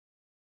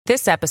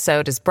This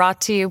episode is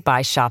brought to you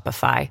by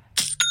Shopify.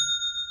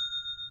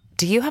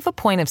 Do you have a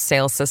point of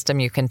sale system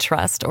you can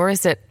trust, or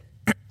is it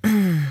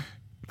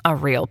a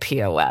real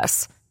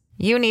POS?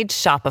 You need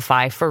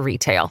Shopify for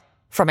retail.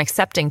 From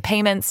accepting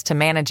payments to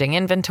managing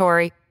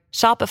inventory,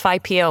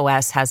 Shopify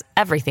POS has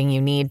everything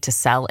you need to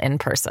sell in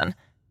person.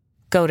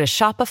 Go to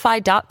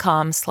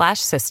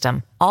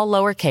shopify.com/system, all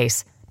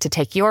lowercase, to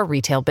take your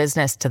retail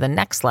business to the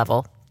next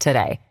level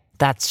today.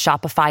 That's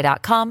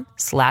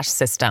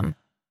shopify.com/system.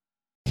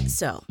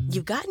 So,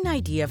 you've got an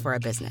idea for a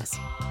business.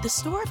 The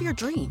store of your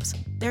dreams.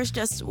 There's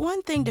just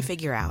one thing to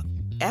figure out.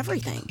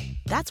 Everything.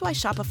 That's why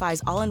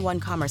Shopify's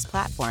all-in-one commerce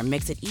platform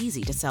makes it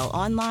easy to sell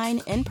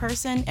online, in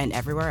person, and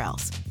everywhere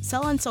else.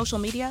 Sell on social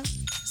media,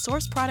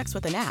 source products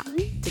with an app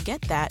to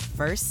get that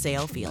first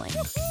sale feeling.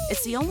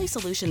 It's the only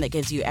solution that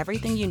gives you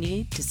everything you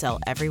need to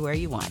sell everywhere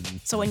you want.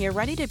 So when you're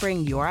ready to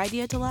bring your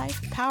idea to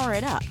life, power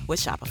it up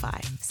with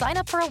Shopify. Sign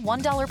up for a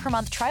 $1 per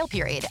month trial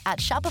period at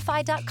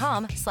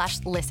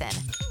shopify.com/listen.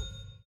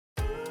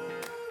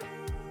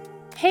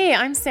 Hey,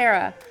 I'm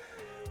Sarah.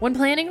 When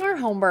planning our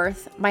home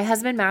birth, my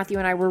husband Matthew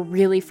and I were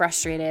really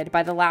frustrated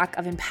by the lack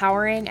of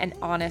empowering and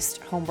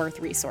honest home birth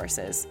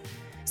resources.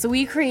 So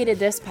we created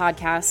this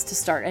podcast to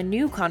start a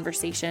new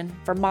conversation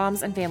for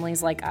moms and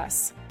families like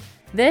us.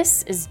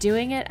 This is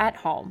Doing It at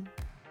Home.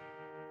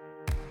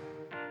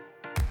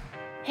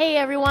 Hey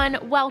everyone,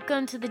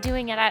 welcome to the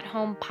Doing It at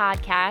Home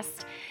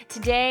podcast.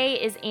 Today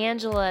is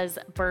Angela's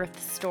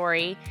birth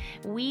story.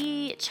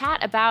 We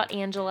chat about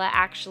Angela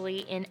actually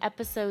in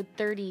episode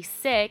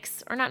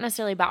 36, or not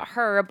necessarily about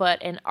her,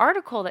 but an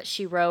article that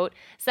she wrote,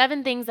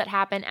 7 Things That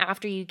Happen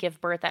After You Give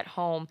Birth at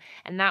Home.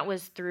 And that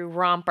was through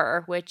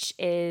Romper, which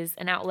is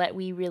an outlet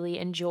we really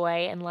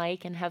enjoy and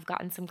like and have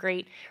gotten some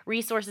great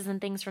resources and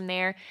things from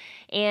there.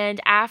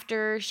 And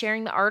after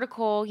sharing the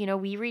article,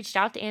 we reached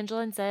out to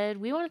Angela and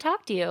said, we want to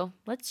talk to you.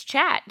 Let's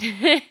chat.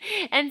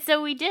 And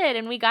so we did,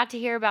 and we got to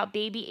hear about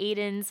baby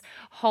Aiden's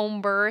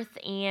home birth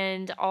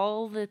and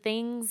all the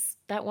things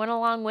that went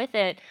along with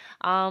it.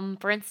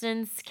 For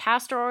instance,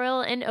 castor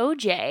oil and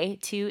OJ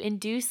to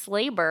induce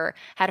labor.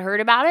 Had heard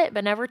about it,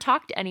 but never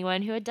talked to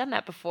anyone who had done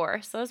that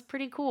before. So it was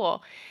pretty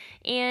cool.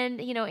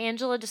 And,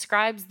 Angela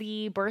describes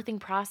the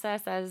birthing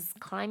process as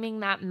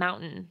climbing that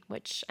mountain,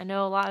 which I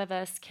know a lot of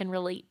us can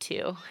relate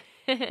to.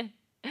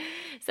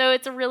 So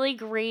it's a really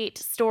great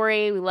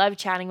story. We love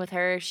chatting with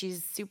her.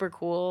 She's super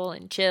cool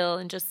and chill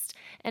and just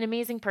an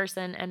amazing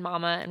person and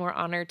mama, and we're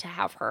honored to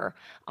have her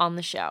on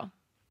the show.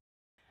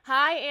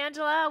 Hi,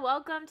 Angela.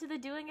 Welcome to the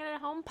Doing It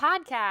at Home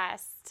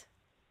podcast.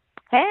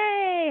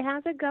 Hey,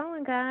 how's it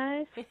going,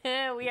 guys?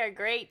 We are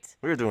great.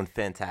 We're doing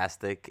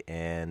fantastic,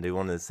 and we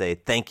wanted to say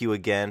thank you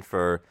again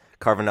for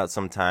carving out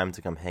some time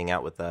to come hang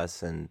out with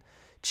us and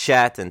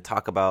chat and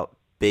talk about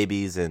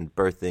babies and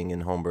birthing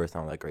and home birth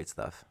and all that great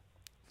stuff.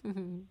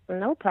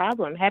 No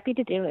problem. Happy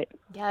to do it.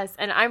 Yes,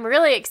 and I'm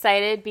really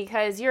excited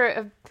because you're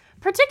a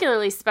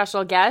particularly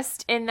special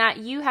guest in that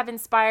you have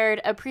inspired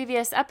a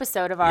previous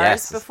episode of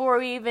ours before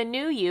we even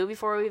knew you,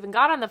 before we even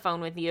got on the phone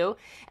with you,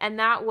 and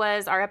that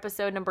was our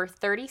episode number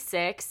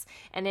 36,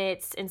 and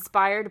it's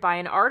inspired by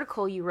an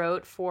article you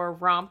wrote for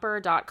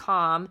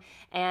romper.com,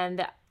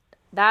 and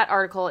that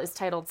article is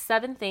titled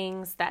 7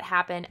 Things That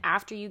Happen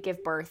After You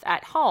Give Birth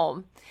at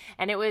Home.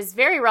 And it was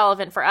very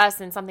relevant for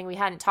us and something we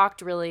hadn't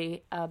talked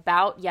really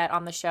about yet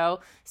on the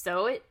show.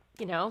 So it,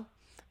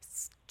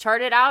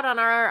 charted out on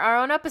our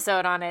own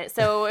episode on it.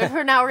 So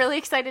we're now really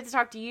excited to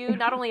talk to you,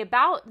 not only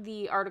about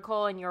the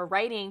article and your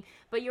writing,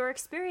 but your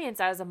experience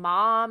as a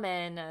mom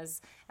and as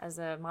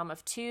a mom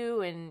of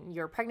 2 and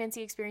your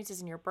pregnancy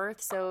experiences and your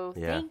birth. So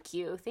Thank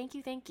you.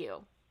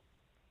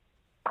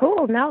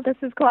 Cool. No, this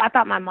is cool. I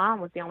thought my mom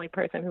was the only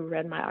person who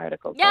read my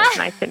article. So it's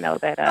nice to know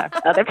that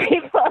other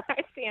people are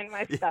seeing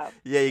my stuff.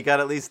 Yeah, you got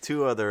at least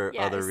 2 other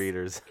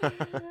readers.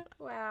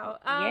 Wow.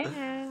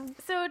 Yeah.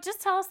 So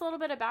just tell us a little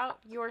bit about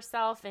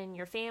yourself and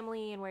your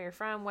family and where you're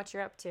from, what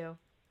you're up to.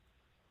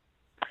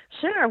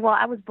 Sure. Well,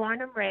 I was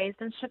born and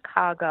raised in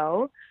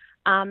Chicago,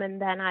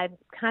 and then I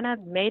kind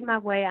of made my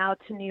way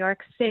out to New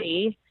York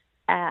City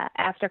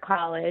after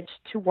college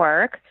to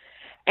work,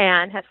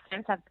 and have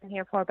since I've been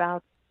here for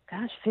about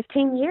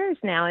 15 years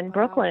now in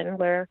Brooklyn,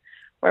 where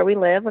we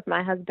live with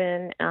my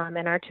husband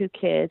and our 2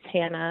 kids,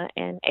 Hannah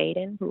and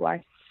Aiden, who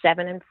are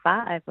 7 and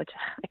 5, which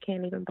I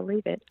can't even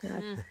believe it.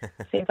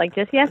 Seems like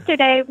just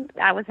yesterday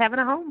I was having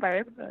a home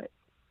birth. But.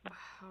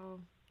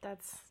 Wow,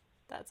 that's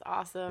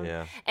awesome.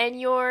 Yeah.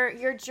 And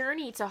your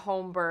journey to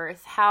home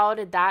birth, how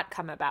did that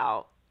come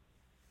about?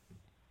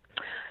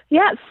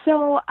 Yeah,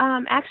 so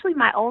actually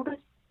my oldest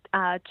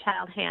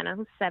child, Hannah,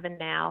 who's 7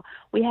 now,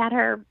 we had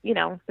her,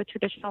 the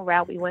traditional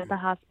route. We went the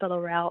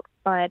hospital route.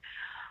 But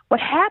what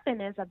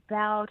happened is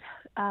about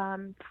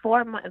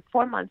 4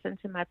 months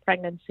into my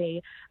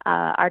pregnancy,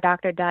 our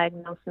doctor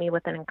diagnosed me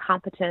with an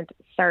incompetent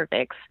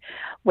cervix,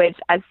 which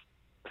I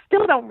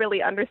still don't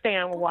really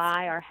understand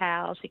why or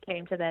how she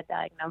came to that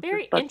diagnosis.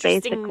 Very but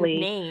interesting basically,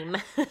 name.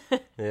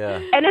 Yeah.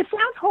 And it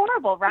sounds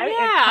horrible, right?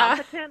 Yeah.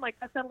 Incompetent, like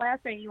that's the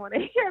last thing you want to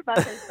hear about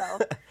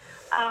yourself.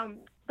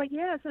 But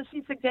yeah, so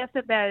she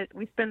suggested that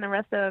we spend the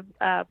rest of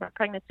our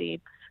pregnancy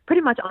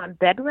pretty much on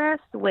bed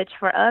rest, which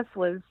for us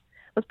was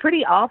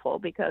pretty awful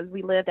because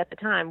we lived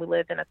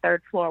in a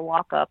third floor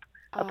walk-up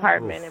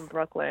apartment in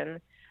Brooklyn.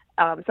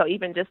 So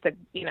even just to,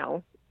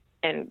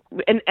 and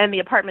the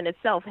apartment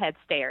itself had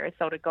stairs.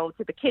 So to go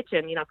to the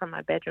kitchen, from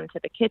my bedroom to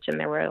the kitchen,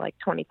 there were like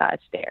 25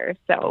 stairs.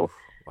 So,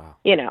 wow.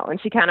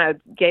 And she kind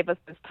of gave us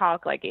this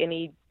talk, like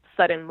any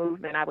sudden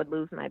movement, I would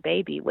lose my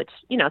baby, which,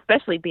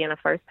 especially being a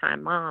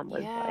first-time mom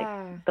was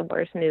like the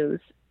worst news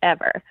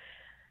ever.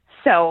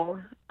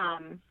 So,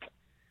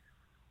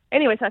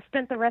 anyway, so I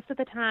spent the rest of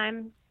the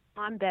time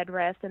on bed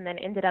rest and then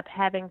ended up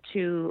having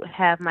to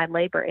have my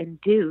labor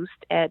induced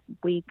at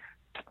week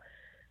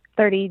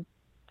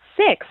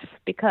 36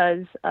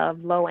 because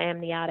of low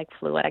amniotic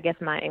fluid. I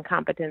guess my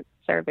incompetent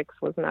cervix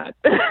was not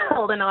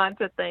holding on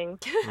to things.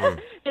 It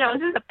was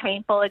just a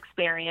painful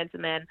experience.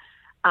 And then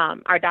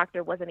our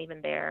doctor wasn't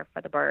even there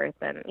for the birth.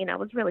 And, it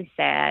was really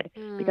sad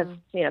because,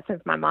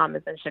 since my mom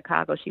is in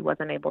Chicago, she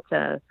wasn't able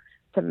to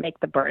make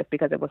the birth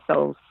because it was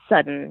so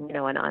sudden,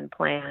 and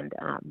unplanned.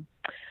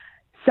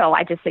 So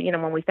I just said,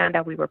 when we found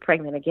out we were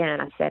pregnant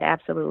again, I said,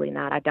 absolutely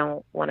not. I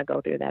don't want to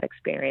go through that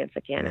experience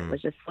again. It was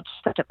just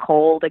such a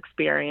cold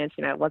experience.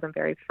 It wasn't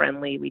very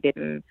friendly. We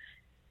didn't,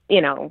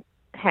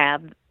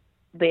 have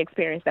the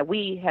experience that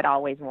we had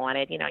always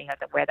wanted. You have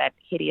to wear that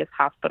hideous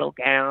hospital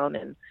gown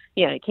and,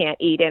 you can't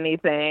eat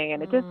anything.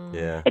 And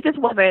it just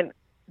wasn't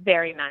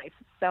very nice.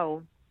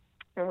 So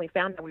when we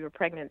found out we were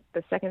pregnant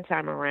the second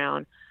time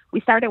around, we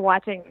started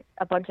watching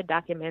a bunch of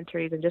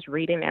documentaries and just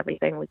reading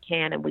everything we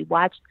can. And we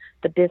watched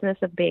The Business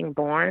of Being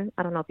Born.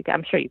 I don't know if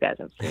I'm sure you guys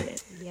have seen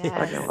it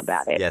or know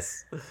about it.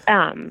 Yes.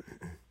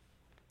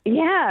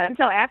 Yeah. And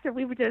so after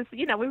we were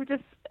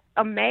just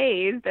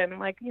amazed and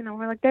like,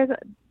 we're like,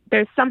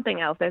 there's something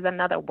else. There's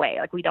another way.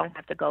 Like, we don't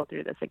have to go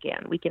through this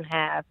again. We can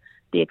have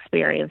the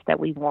experience that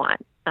we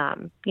want,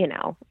 and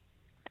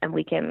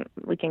we can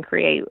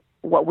create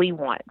what we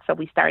want. So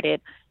we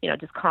started,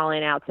 just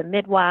calling out to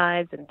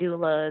midwives and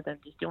doulas and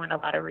just doing a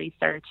lot of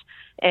research.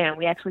 And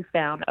we actually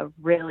found a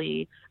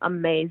really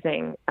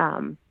amazing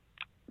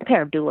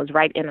pair of doulas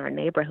right in our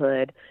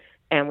neighborhood.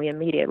 And we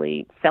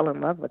immediately fell in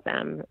love with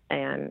them.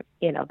 And,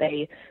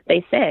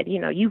 they said,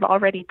 you've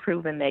already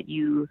proven that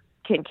you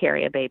can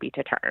carry a baby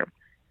to term.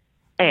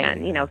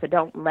 And, so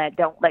don't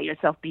let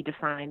yourself be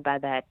defined by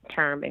that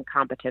term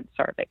incompetent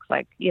cervix.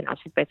 Like,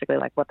 she's basically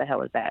like, what the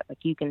hell is that? Like,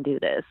 you can do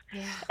this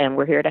and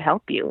we're here to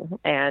help you.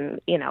 And,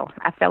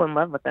 I fell in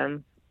love with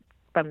them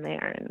from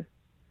there. And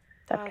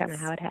that's kind of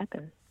how it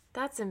happened.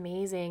 That's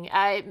amazing.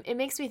 It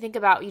makes me think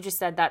about, you just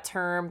said that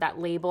term, that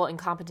label,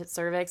 incompetent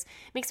cervix. It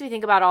makes me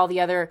think about all the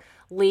other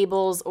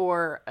labels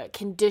or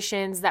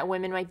conditions that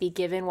women might be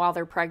given while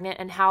they're pregnant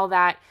and how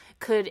that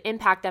could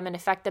impact them and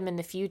affect them in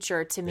the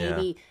future to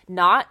maybe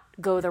not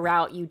go the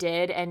route you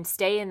did and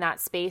stay in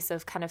that space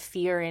of kind of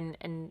fear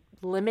and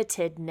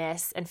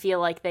limitedness and feel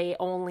like they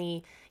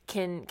only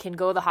can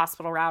go the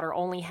hospital route or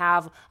only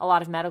have a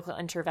lot of medical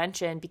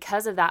intervention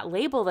because of that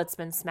label that's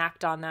been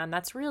smacked on them.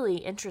 That's really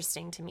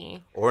interesting to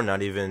me. Or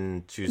not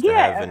even choose to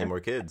have any more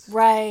kids.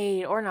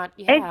 Right. Or not.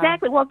 Yeah.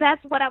 Exactly. Well,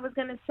 that's what I was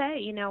going to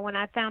say. When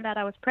I found out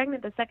I was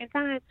pregnant the second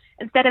time,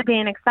 instead of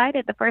being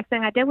excited, the first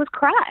thing I did was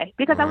cry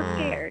because I was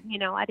scared.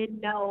 I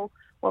didn't know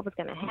what was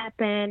going to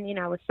happen.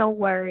 I was so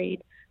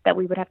worried that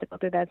we would have to go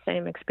through that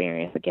same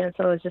experience again.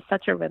 So it was just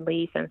such a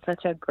relief and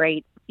such a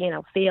great,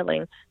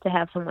 feeling to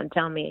have someone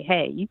tell me,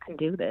 hey, you can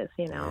do this,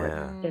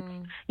 It's,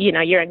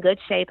 you're in good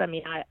shape. I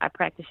mean, I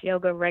practice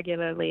yoga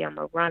regularly. I'm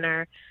a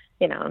runner.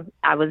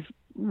 I was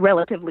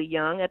relatively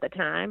young at the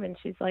time, and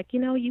she's like,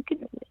 you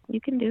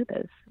can do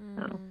this.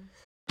 So.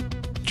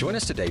 Join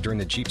us today during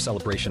the Jeep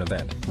Celebration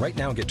event. Right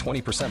now, get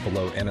 20%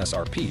 below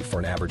MSRP for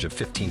an average of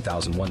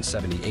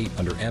 $15,178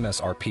 under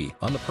MSRP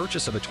on the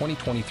purchase of a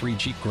 2023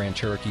 Jeep Grand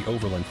Cherokee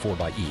Overland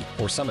 4xE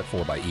or Summit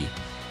 4xE.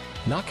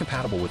 Not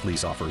compatible with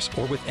lease offers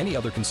or with any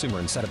other consumer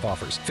incentive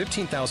offers.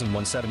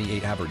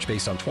 $15,178 average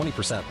based on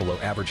 20% below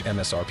average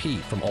MSRP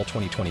from all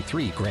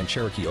 2023 Grand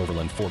Cherokee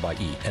Overland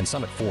 4xE and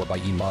Summit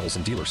 4xE models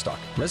in dealer stock.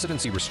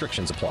 Residency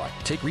restrictions apply.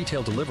 Take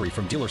retail delivery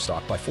from dealer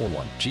stock by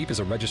 4/1. Jeep is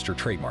a registered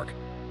trademark.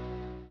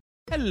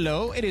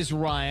 Hello, it is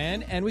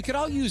Ryan, and we could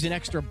all use an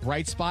extra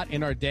bright spot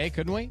in our day,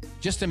 couldn't we?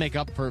 Just to make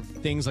up for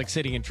things like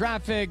sitting in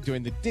traffic,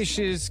 doing the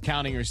dishes,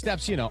 counting your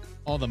steps,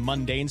 all the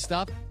mundane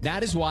stuff.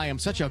 That is why I'm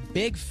such a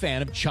big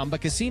fan of Chumba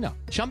Casino.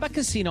 Chumba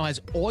Casino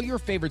has all your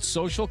favorite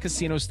social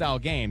casino-style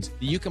games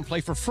that you can play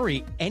for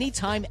free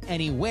anytime,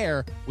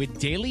 anywhere with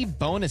daily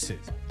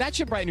bonuses. That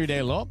should brighten your day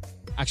a little.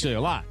 Actually,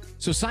 a lot.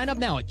 So sign up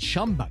now at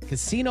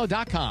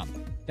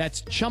ChumbaCasino.com.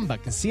 That's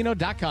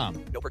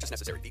ChumbaCasino.com. No purchase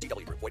necessary.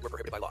 VGW Group. Void where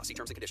prohibited by law. See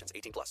terms and conditions.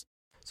 18+.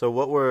 So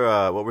what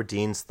were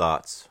Dean's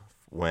thoughts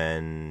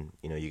when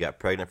you got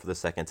pregnant for the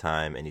second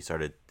time and you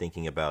started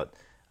thinking about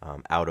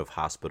out of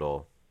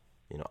hospital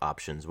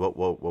options? What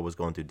was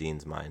going through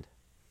Dean's mind?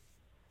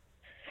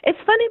 It's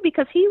funny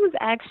because he was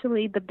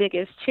actually the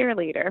biggest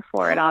cheerleader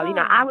for it all. You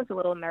know, I was a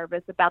little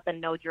nervous about the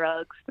no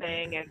drugs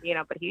thing, and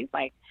but he's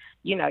like,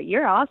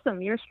 you're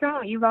awesome, you're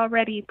strong, you've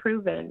already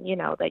proven,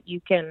 that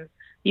you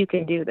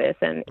can do this,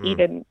 and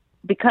even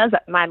because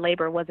my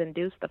labor was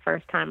induced the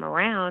first time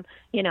around,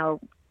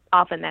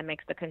 often that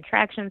makes the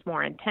contractions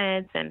more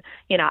intense, and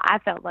I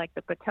felt like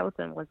the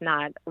Pitocin was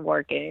not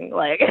working,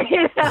 like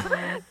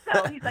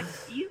so he's like,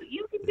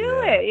 you can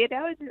do it,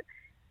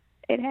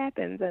 it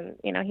happens.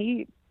 And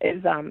he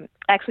is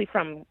actually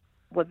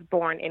was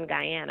born in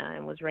Guyana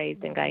and was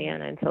raised in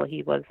Guyana until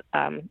he was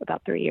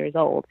about 3 years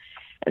old,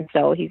 and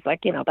so he's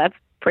like, that's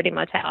pretty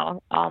much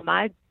how all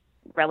my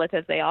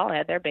relatives, they all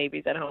had their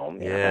babies at home.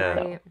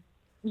 So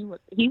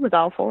he was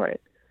all for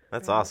it.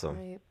 That's awesome.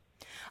 Right.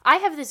 I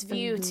have this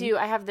view too.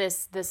 I have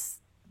this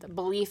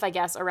belief, I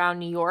guess, around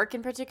New York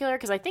in particular,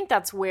 because I think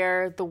that's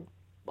where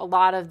a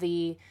lot of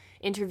the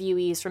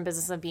interviewees from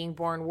Business of Being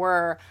Born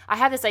were. I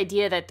have this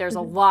idea that there's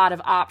a lot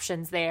of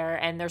options there,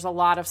 and there's a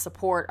lot of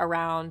support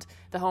around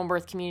the home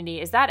birth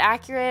community. Is that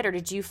accurate, or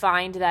did you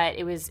find that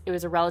it was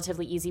a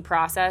relatively easy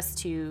process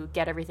to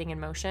get everything in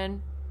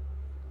motion?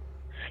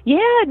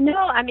 Yeah, no,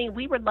 I mean,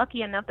 we were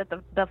lucky enough that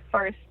the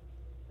first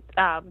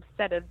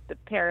set of the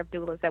pair of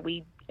doulas that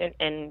we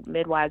and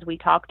midwives we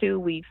talked to,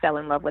 we fell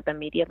in love with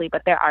immediately.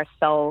 But there are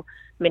so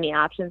many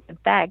options. In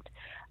fact,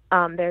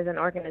 there's an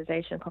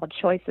organization called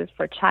Choices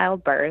for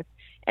Childbirth,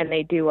 and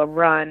they do a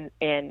run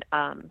in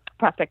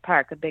Prospect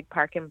Park, a big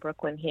park in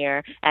Brooklyn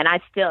here. And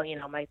I still,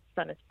 my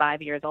son is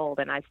 5 years old,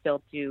 and I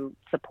still do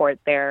support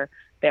their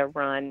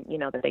run,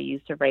 that they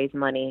use to raise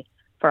money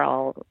for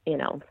all,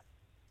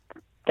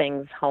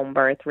 things home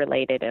birth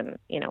related. And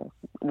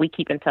we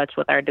keep in touch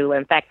with our doula.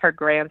 In fact, her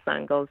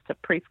grandson goes to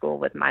preschool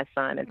with my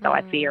son, and so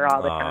I see her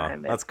all the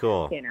time. That's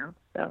cool.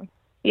 So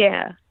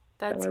yeah.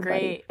 That's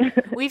great.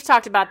 We've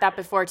talked about that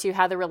before too,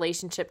 how the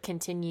relationship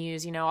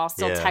continues. I'll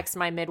still text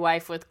my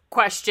midwife with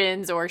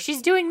questions, or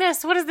she's doing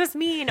this, what does this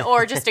mean?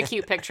 Or just a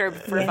cute picture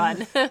for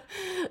fun.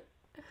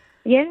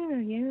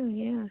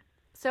 Yeah.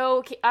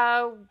 So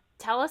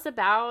tell us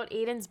about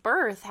Aiden's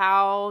birth,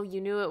 how you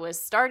knew it was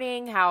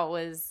starting, how it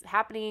was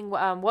happening.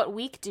 What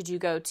week did you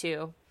go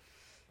to?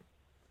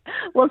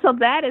 Well, so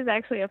that is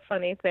actually a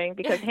funny thing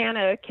because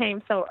Hannah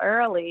came so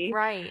early.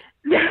 Right.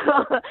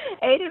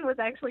 Aiden was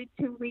actually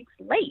 2 weeks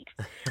late,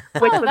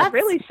 which was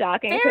really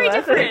shocking to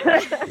us.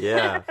 Different.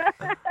 Yeah.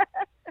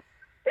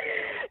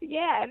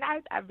 Yeah, and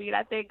I mean,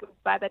 I think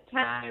by the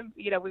time,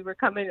 we were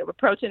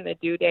approaching the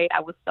due date, I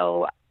was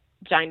so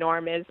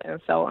ginormous and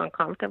so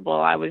uncomfortable.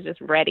 I was just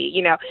ready.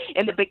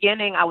 In the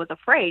beginning, I was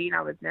afraid.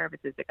 I was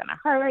nervous. Is it going to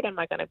hurt? Am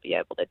I going to be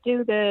able to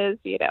do this,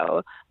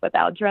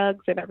 without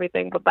drugs and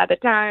everything? But by the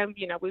time,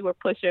 we were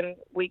pushing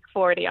week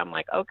 40, I'm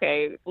like,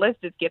 okay, let's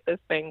just get this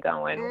thing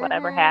going,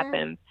 whatever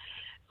happens.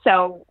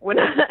 So when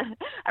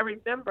I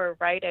remember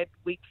right at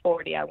week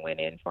 40, I went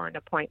in for an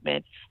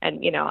appointment,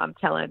 and, I'm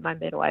telling my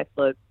midwife,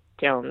 look,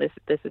 Joan, this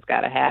has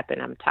got to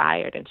happen. I'm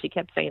tired. And she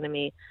kept saying to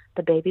me,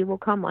 the baby will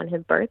come on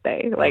his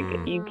birthday. Like,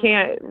 you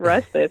can't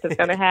rush this. It's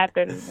going to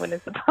happen when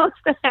it's supposed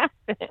to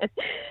happen.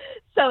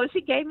 So she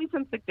gave me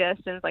some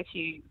suggestions. Like,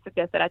 she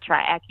suggested I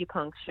try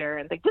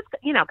acupuncture and just,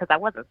 because I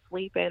wasn't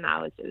sleeping.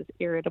 I was just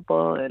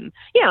irritable. And,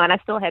 and I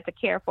still had to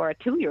care for a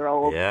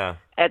 2-year-old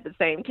at the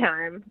same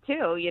time,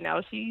 too.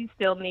 She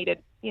still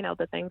needed,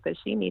 the things that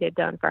she needed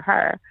done for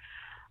her.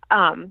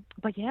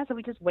 But yeah, so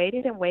we just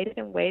waited and waited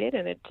and waited,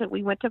 and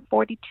we went to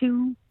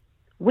 42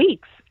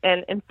 weeks.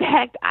 And in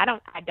fact, I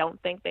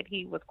don't think that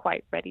he was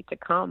quite ready to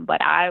come,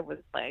 but I was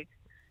like,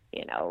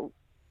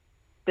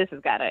 this has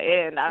got to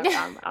end.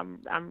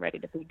 I'm ready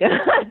to be done.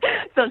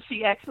 So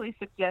she actually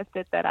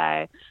suggested that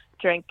I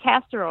drink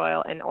castor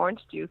oil and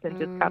orange juice and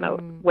just kind of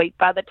wait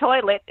by the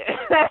toilet.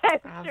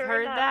 I've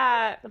heard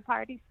that. The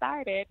party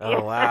started.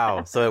 Oh,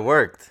 wow. So it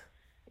worked.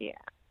 Yeah.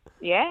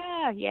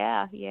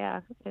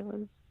 It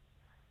was.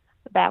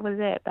 That was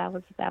it. That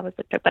was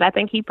the trip. But I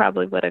think he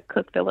probably would have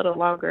cooked a little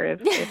longer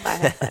if I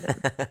had let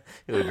him.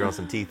 He would have grown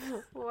some teeth.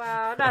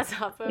 Wow, that's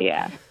awesome.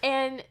 Yeah.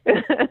 And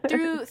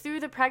through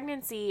the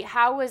pregnancy,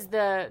 how was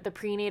the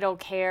prenatal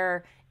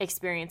care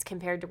experience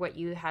compared to what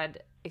you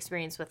had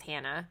experienced with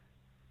Hannah?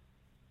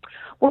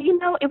 Well,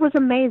 it was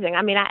amazing.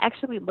 I mean, I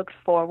actually looked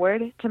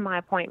forward to my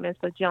appointments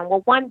with Joan.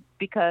 Well, one,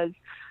 because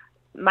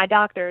my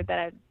doctor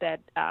that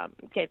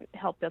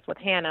helped us with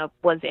Hannah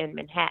was in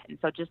Manhattan.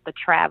 So just the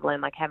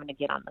traveling, like having to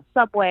get on the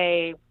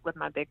subway with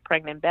my big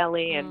pregnant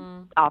belly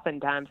and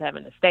oftentimes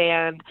having to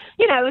stand,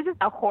 it was just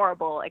a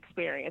horrible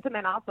experience. And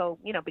then also,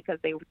 because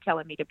they were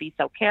telling me to be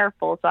so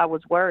careful. So I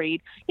was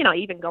worried,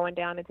 even going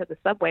down into the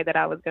subway that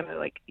I was going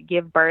to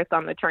give birth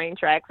on the train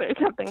tracks or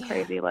something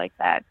crazy like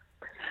that.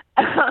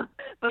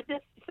 But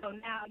just so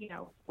now,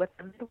 with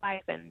the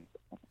midwife and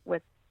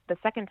with the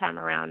second time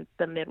around,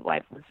 the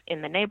midwife was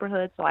in the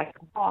neighborhood, so I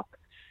could walk,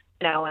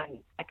 and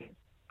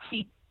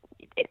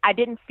I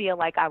didn't feel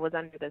like I was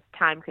under this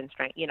time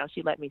constraint.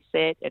 She let me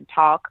sit and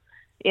talk,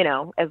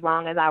 as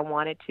long as I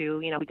wanted to.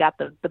 We got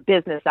the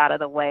business out of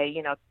the way,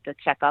 to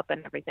check up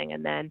and everything.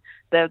 And then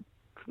the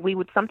we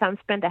would sometimes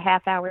spend a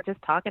half hour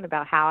just talking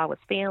about how I was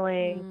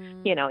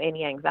feeling,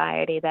 any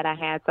anxiety that I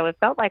had. So it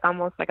felt like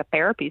almost like a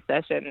therapy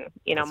session,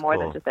 That's more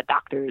cool. than just a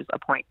doctor's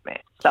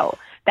appointment. So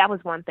that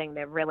was one thing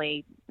that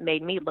really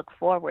made me look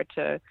forward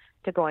to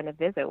going to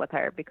visit with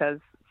her, because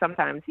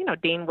sometimes,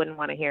 Dean wouldn't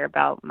want to hear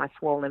about my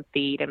swollen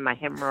feet and my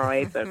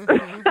hemorrhoids,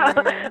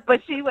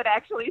 but she would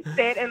actually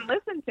sit and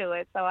listen to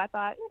it. So I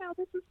thought,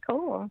 this is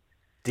cool.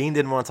 Dean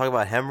didn't want to talk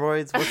about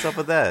hemorrhoids? What's up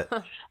with that?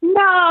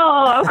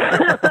 No.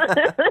 Not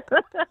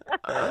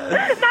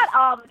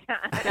all the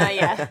time. Not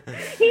yet.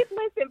 He'd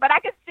listen, but I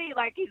could see,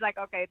 he's like,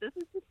 okay, this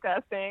is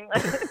disgusting.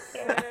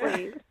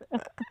 Please.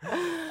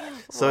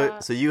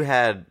 So you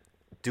had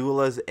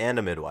doulas and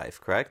a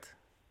midwife, correct?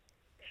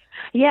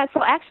 Yeah,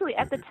 so actually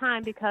at the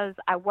time, because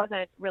I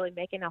wasn't really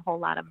making a whole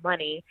lot of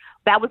money,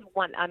 that was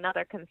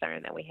another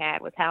concern that we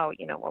had, was how,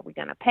 were we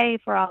going to pay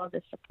for all of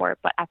this support?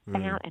 But I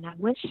found, and I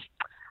wish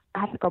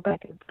I have to go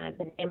back and find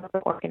the name of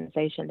the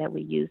organization that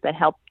we use that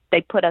helped.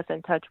 They put us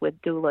in touch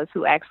with doulas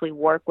who actually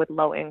work with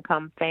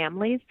low-income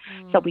families.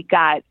 So we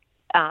got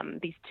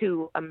these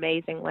two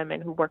amazing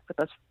women who worked with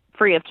us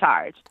free of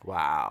charge.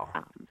 Wow.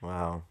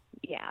 Wow.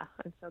 Yeah,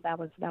 and so that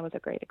was a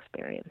great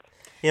experience.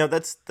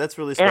 That's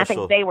really special. And I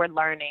think they were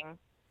learning.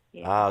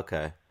 Yeah. Ah,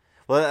 okay.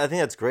 Well, I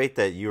think that's great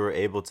that you were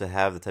able to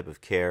have the type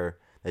of care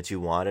that you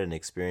wanted and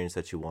experience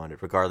that you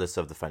wanted, regardless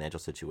of the financial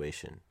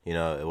situation.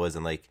 It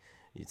wasn't like,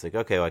 it's like,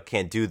 okay, well, I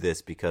can't do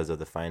this because of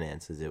the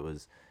finances. It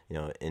was,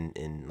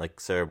 in like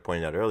Sarah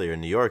pointed out earlier,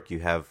 in New York, you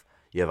have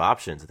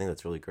options. I think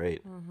that's really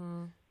great.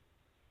 Mm-hmm.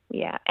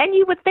 Yeah, and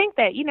you would think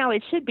that,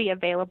 it should be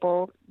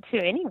available to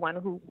anyone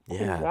who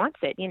wants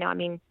it.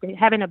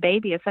 Having a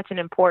baby is such an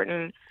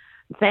important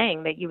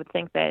thing that you would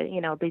think that,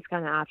 these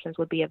kind of options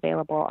would be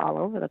available all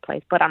over the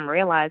place. But I'm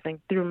realizing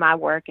through my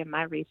work and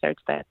my research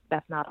that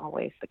that's not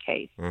always the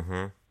case.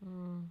 Mm-hmm.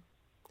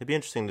 It'd be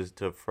interesting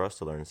for us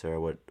to learn,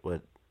 Sarah, what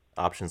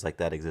options like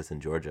that exist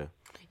in Georgia.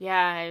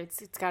 Yeah, it's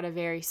got to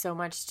vary so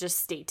much just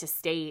state to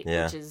state,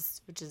 which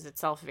is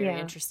itself very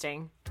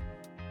interesting.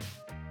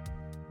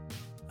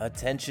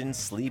 Attention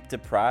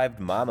sleep-deprived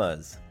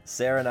mamas.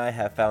 Sarah and I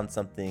have found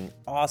something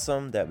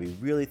awesome that we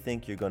really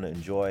think you're going to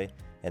enjoy,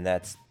 and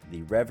that's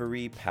the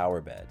Reverie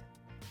Power Bed.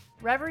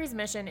 Reverie's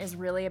mission is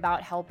really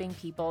about helping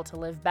people to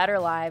live better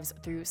lives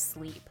through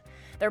sleep.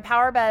 Their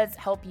power beds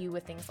help you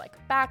with things like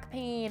back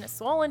pain,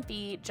 swollen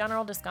feet,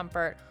 general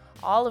discomfort,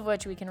 all of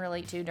which we can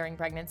relate to during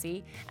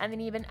pregnancy. And then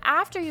even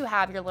after you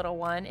have your little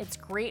one, it's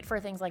great for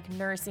things like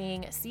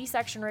nursing,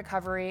 C-section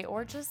recovery,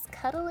 or just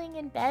cuddling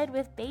in bed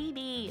with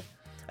baby.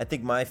 I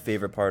think my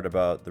favorite part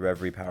about the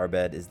Reverie Power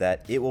Bed is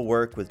that it will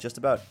work with just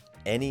about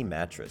any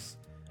mattress.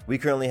 We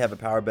currently have a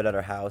power bed at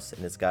our house,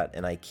 and it's got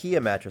an IKEA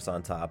mattress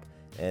on top,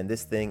 and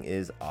this thing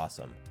is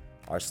awesome.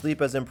 Our sleep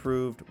has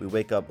improved, we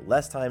wake up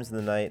less times in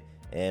the night,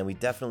 and we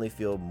definitely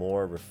feel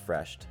more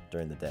refreshed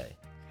during the day.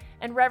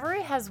 And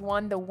Reverie has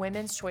won the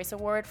Women's Choice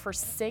Award for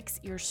 6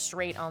 years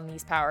straight on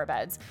these power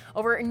beds.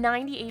 Over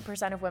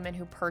 98% of women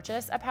who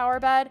purchase a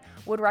power bed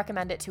would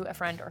recommend it to a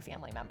friend or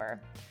family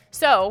member.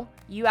 So,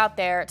 you out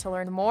there, to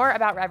learn more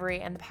about Reverie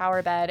and the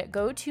power bed,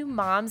 go to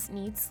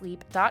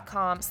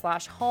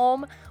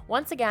momsneedsleep.com/home.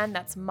 Once again,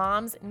 that's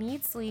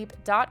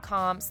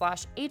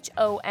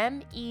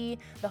momsneedsleep.com/HOME.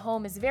 The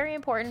home is very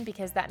important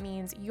because that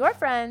means your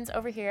friends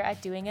over here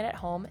at Doing It at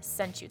Home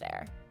sent you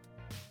there.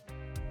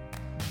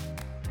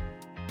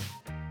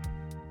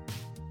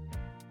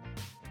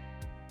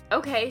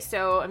 Okay,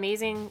 so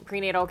amazing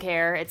prenatal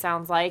care, it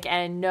sounds like,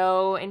 and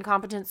no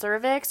incompetent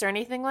cervix or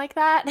anything like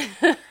that?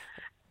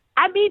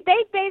 I mean,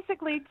 they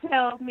basically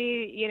tell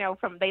me,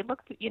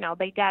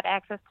 they got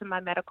access to my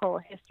medical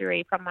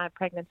history from my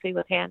pregnancy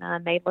with Hannah,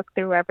 and they looked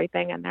through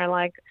everything, and they're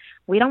like,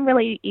 we don't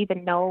really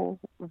even know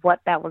what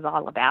that was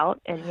all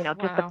about. And,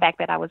 just the fact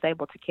that I was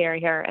able to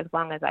carry her as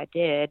long as I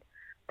did,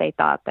 they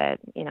thought that,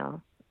 it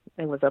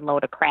was a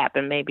load of crap,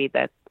 and maybe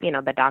that,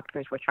 the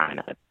doctors were trying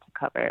to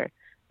cover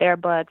their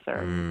butts,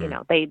 or,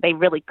 they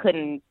really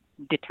couldn't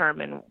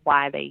determine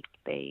why they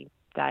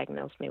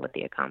diagnosed me with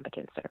the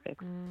incompetent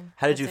cervix.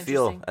 How did you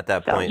feel at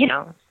that point?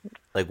 So,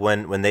 like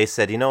when they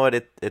said,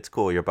 it's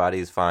cool, your body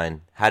is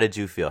fine. How did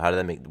you feel? How did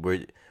that make?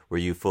 Were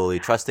you fully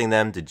trusting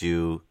them? Did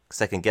you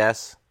second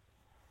guess?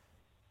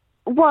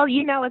 Well,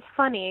 it's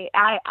funny.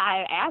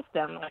 I asked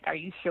them, like, are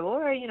you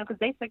sure? Because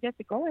they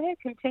suggested, go ahead,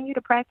 continue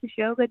to practice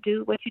yoga,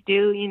 do what you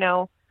do,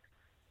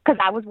 because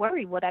I was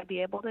worried, would I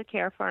be able to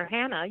care for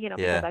Hannah,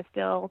 because I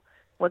still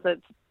was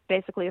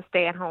basically a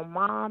stay-at-home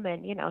mom,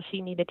 and,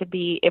 she needed to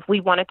be, if we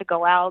wanted to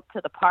go out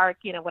to the park,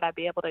 would I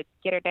be able to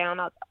get her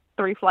down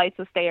 3 flights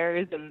of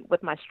stairs and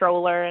with my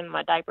stroller and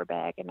my diaper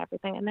bag and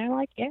everything? And they're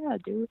like, yeah,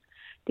 do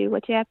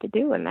what you have to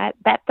do. And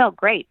that felt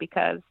great,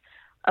 because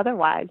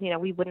otherwise,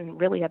 we wouldn't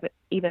really have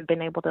even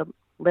been able to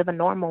live a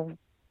normal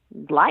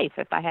life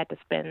if I had to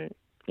spend,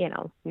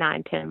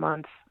 9-10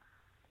 months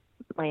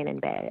laying in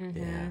bed.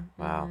 Yeah,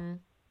 wow.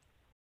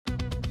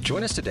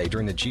 Join us today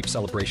during the Jeep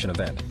Celebration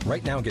event.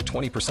 Right now, get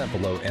 20%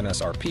 below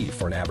MSRP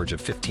for an average of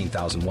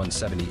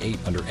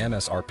 $15,178 under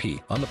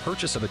MSRP on the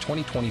purchase of a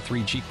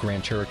 2023 Jeep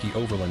Grand Cherokee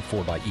Overland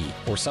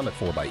 4xE or Summit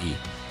 4xE.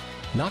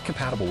 Not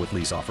compatible with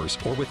lease offers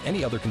or with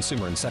any other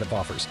consumer incentive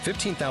offers.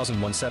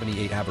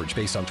 $15,178 average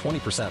based on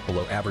 20%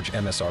 below average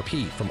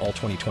MSRP from all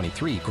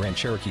 2023 Grand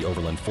Cherokee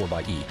Overland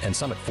 4xE and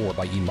Summit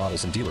 4xE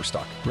models in dealer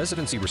stock.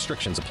 Residency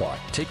restrictions apply.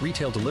 Take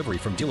retail delivery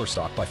from dealer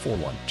stock by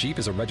 4/1. Jeep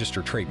is a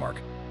registered trademark.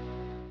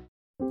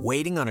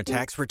 Waiting on a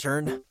tax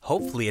return?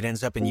 Hopefully it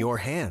ends up in your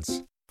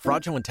hands.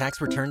 Fraudulent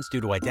tax returns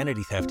due to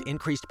identity theft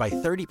increased by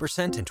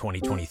 30% in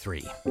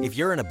 2023. If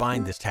you're in a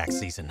bind this tax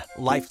season,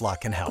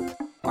 LifeLock can help.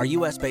 Our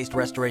U.S.-based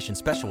restoration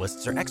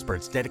specialists are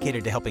experts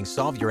dedicated to helping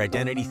solve your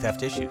identity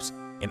theft issues.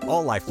 And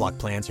all LifeLock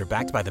plans are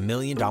backed by the $1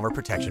 Million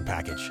Protection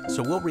Package.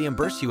 So we'll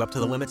reimburse you up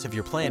to the limits of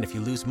your plan if you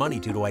lose money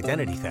due to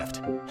identity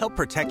theft. Help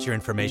protect your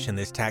information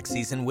this tax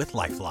season with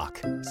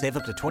LifeLock. Save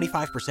up to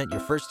 25% your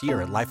first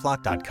year at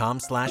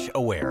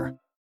LifeLock.com/aware.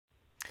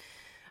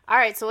 All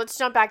right, so let's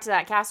jump back to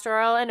that castor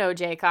oil and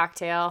OJ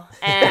cocktail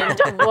and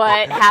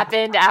what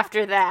happened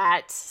after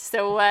that.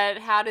 So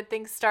how did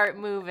things start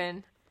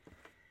moving?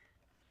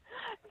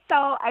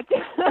 So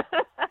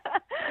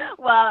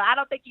well, I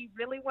don't think you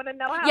really want to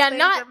know how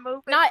things are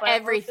moving. Not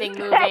everything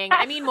moving.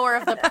 I mean more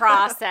of the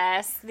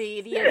process, the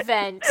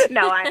event.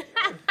 No,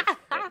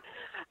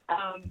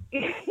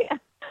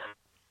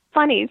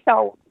 Funny.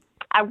 So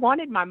I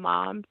wanted my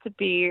mom to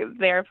be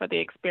there for the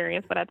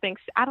experience, but I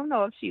don't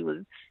know if she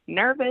was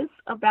nervous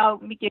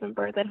about me giving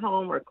birth at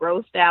home or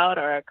grossed out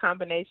or a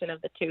combination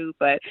of the two,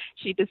 but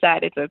she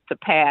decided to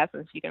pass,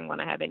 and she didn't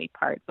want to have any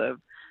parts of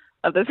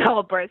this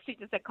whole birth. She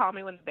just said, call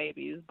me when the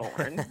baby is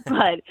born.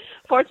 But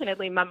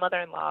fortunately, my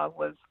mother-in-law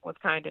was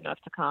kind enough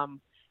to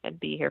come and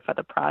be here for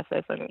the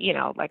process. And,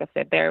 like I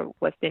said, they're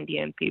West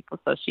Indian people,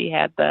 so she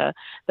had the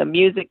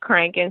music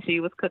cranking. She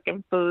was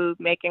cooking food,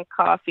 making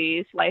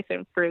coffee,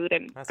 slicing fruit,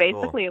 and That's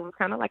basically cool. It was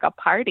kind of like a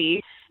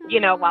party.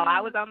 While I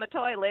was on the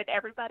toilet,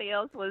 everybody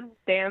else was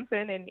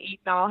dancing and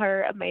eating all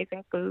her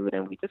amazing food,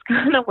 and we just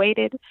kind of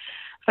waited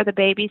for the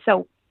baby.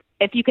 So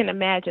if you can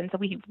imagine, so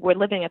we were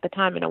living at the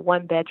time in a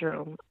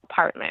one-bedroom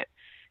apartment.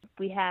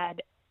 We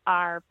had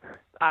our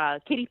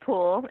kiddie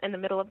pool in the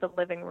middle of the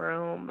living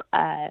room.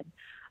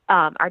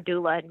 Our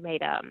doula had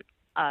made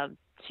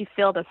she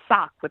filled a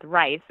sock with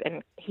rice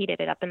and heated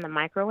it up in the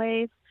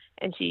microwave,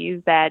 and she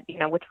used that,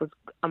 which was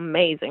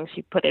amazing.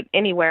 She put it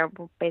anywhere,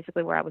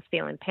 basically where I was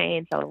feeling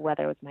pain, so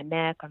whether it was my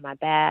neck or my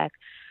back,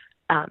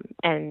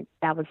 and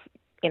that was,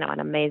 an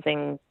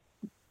amazing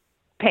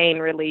pain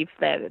relief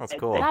That's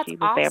cool. that she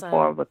was there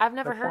for. I've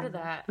never heard of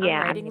that. I'm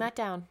writing that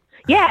down.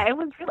 Yeah, it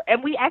was really,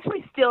 and we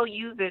actually still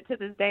use it to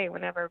this day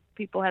whenever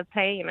people have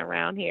pain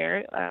around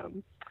here.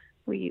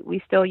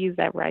 We still use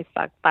that rice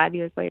sock 5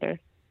 years later.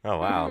 Oh,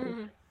 wow.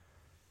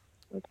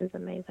 Which is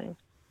amazing.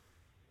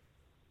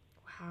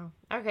 Wow.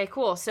 Okay,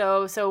 cool.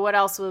 So what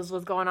else was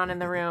going on in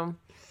the room?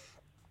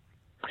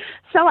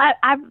 So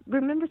I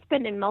remember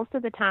spending most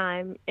of the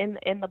time in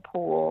the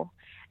pool,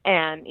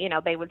 and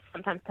they would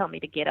sometimes tell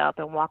me to get up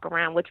and walk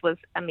around, which was,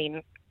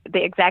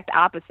 the exact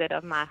opposite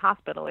of my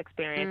hospital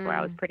experience where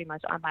I was pretty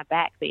much on my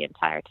back the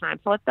entire time.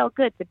 So it felt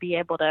good to be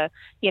able to,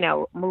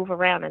 move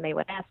around, and they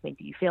would ask me,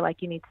 do you feel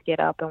like you need to get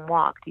up and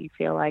walk? Do you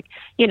feel like,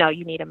 you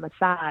need a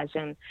massage?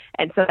 And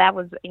so that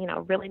was,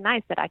 really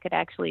nice that I could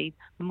actually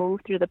move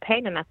through the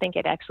pain. And I think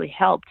it actually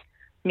helped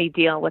me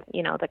deal with,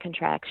 the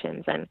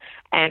contractions. And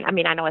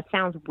I know it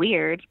sounds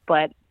weird,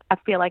 but I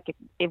feel like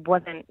it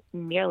wasn't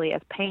nearly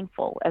as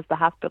painful as the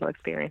hospital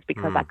experience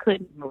because I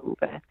couldn't move,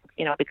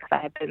 because I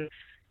had been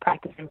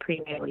practicing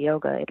prenatal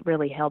yoga. It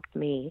really helped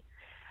me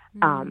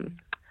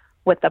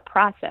with the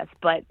process.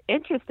 But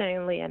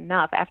interestingly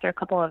enough, after a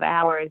couple of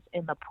hours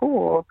in the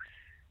pool,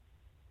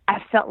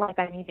 I felt like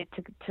I needed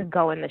to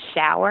go in the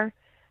shower.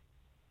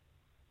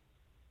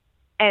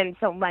 And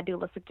so my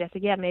doula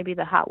suggested, maybe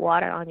the hot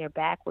water on your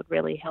back would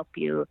really help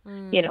you,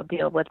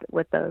 deal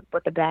with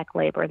the back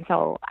labor. And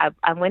so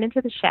I went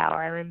into the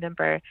shower, I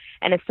remember,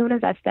 and as soon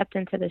as I stepped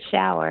into the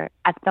shower,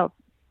 I felt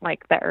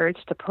like the urge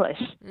to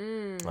push.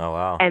 Oh,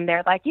 wow. And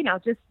they're like,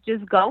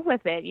 just go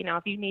with it.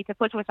 If you need to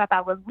push, which I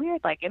thought was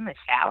weird, like in the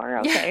shower,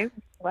 okay,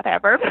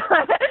 whatever.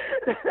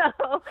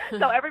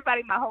 so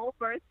everybody, my whole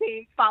first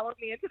team followed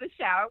me into the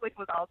shower, which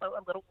was also a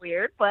little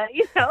weird, but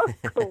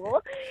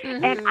cool.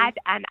 And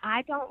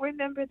I don't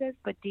remember this,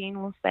 but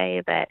Dean will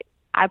say that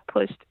I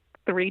pushed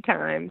 3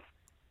 times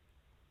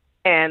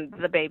and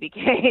the baby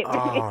came.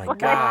 Oh my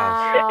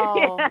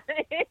gosh.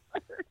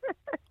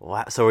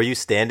 Wow. So were you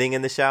standing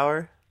in the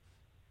shower?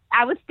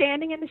 I was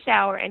standing in the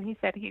shower, and he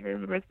said he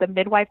remembers the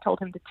midwife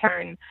told him to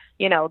turn,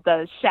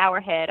 the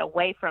shower head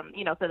away from,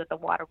 so that the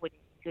water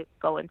wouldn't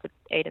go into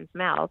Aiden's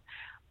mouth.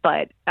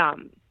 But,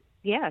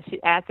 she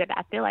asked,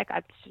 I feel like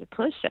I should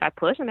push. Should I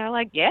push? And they're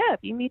like, yeah, if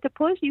you need to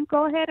push, you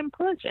go ahead and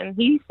push. And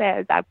he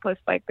says I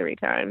pushed like 3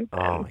 times.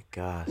 Oh, my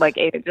gosh. Like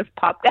Aiden just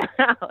popped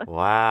out.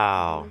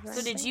 Wow.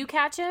 So did you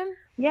catch him?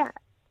 Yeah.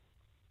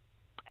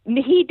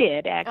 He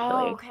did, actually.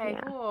 Oh, okay,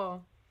 yeah.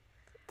 cool.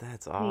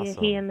 That's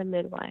awesome. He and the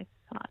midwife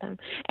taught him.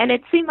 And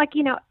it seemed like,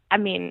 I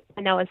mean,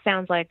 I know it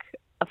sounds like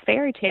a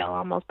fairy tale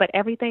almost, but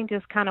everything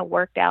just kind of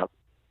worked out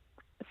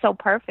so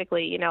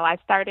perfectly. I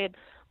started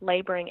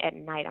laboring at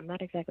night. I'm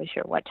not exactly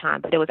sure what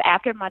time, but it was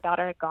after my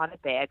daughter had gone to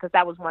bed, because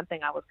that was one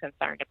thing I was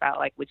concerned about.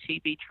 Like, would she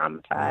be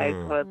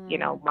traumatized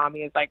with,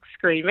 mommy is like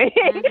screaming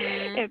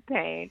in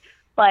pain?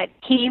 But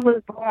he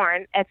was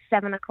born at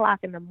 7:00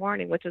 in the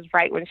morning, which was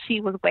right when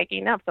she was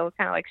waking up. So it was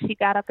kind of like she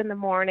got up in the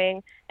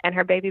morning and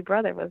her baby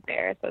brother was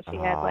there. So she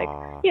had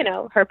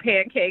her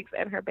pancakes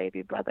and her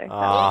baby brother.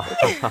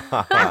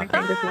 So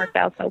everything just worked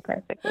out so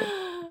perfectly.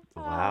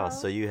 Wow.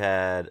 So you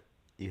had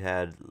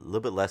a little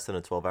bit less than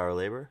a 12-hour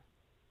labor?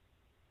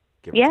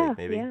 Give or take,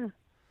 maybe? Yeah.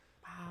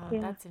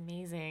 Wow, that's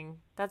amazing.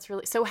 That's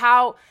really, so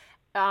how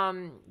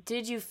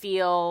did you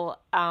feel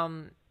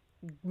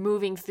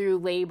moving through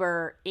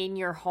labor in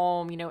your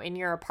home, in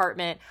your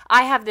apartment?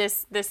 I have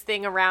this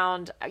thing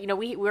around,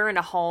 we're in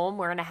a home,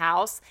 we're in a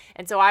house.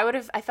 And so I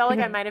felt like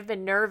I might've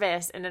been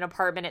nervous in an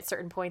apartment at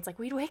certain points, like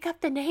we'd wake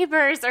up the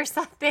neighbors or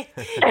something,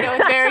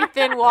 with very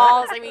thin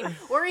walls. I mean,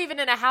 we're even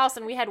in a house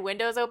and we had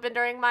windows open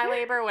during my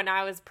labor when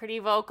I was pretty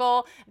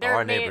vocal.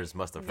 Our neighbors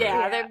must have heard.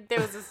 Yeah,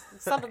 there was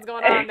something's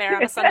going on there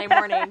on a Sunday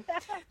morning.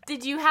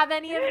 Did you have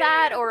any of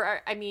that?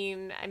 Or, I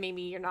mean,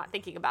 maybe you're not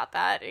thinking about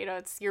that.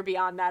 You're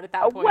beyond that at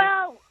that point. Well,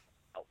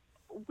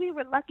 we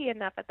were lucky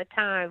enough at the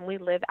time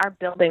our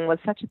building was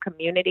such a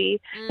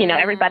community.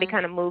 Everybody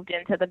kind of moved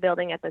into the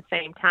building at the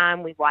same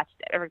time. We watched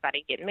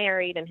everybody get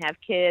married and have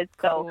kids.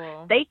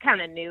 So they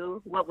kind of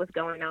knew what was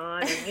going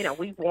on. And,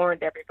 we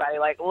warned everybody,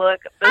 like,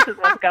 look, this is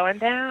what's going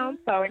down.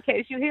 So in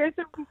case you hear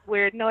some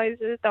weird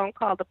noises, don't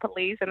call the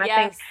police. And I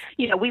think,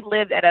 we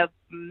lived at a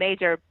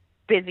major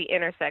busy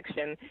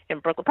intersection in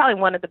Brooklyn, probably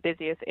one of the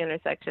busiest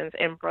intersections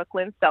in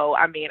Brooklyn. So,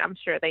 I mean, I'm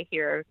sure they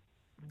hear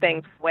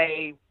things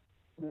way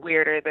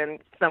weirder than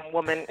some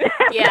woman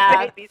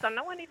baby, so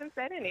no one even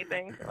said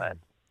anything to us.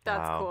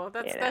 That's cool.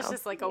 That's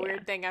just like a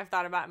weird thing I've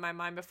thought about in my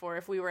mind before.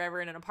 If we were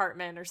ever in an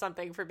apartment or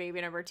something for baby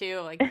number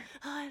 2, like,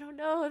 I don't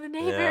know, the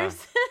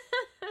neighbors.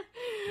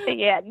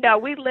 No,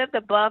 we lived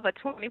above a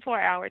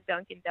 24-hour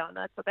Dunkin'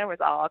 Donuts, so there was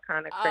all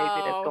kind of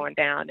craziness going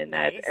down in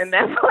that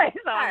place.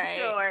 So I'm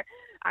sure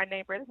our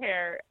neighbors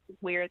hear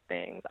weird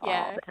things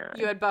all the time.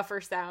 You had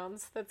buffer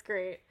sounds. That's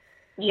great.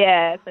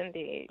 Yes,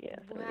 indeed. Yes,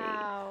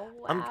 wow.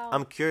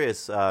 I'm curious.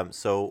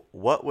 So,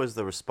 what was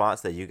the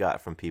response that you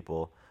got from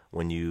people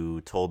when you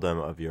told them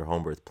of your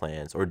home birth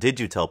plans, or did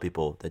you tell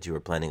people that you were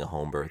planning a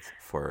home birth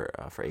for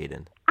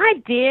Aiden?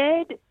 I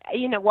did.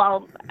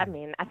 Well, I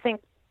mean, I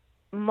think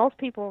most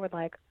people were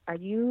like, "Are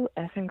you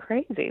effing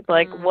crazy?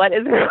 Like, what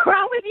is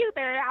wrong with you?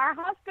 There are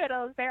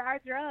hospitals, there are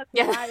drugs.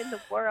 Why in the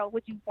world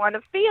would you want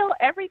to feel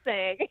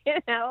everything?"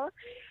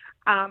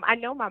 I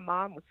know my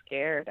mom was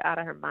scared out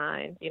of her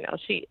mind,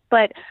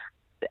 but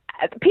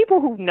people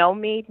who know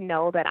me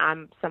know that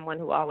I'm someone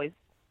who always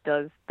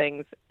does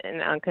things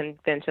in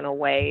unconventional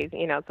ways,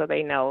 so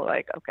they know,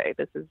 like, okay,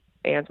 this is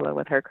Angela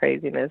with her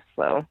craziness,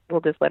 so we'll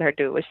just let her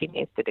do what she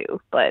needs to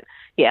do. But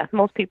yeah,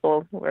 most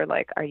people were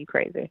like, are you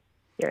crazy?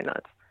 You're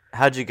nuts.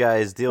 How'd you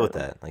guys deal with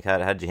that? Like,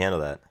 how'd you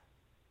handle that?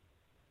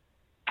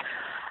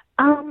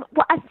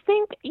 Well, I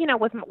think,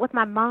 with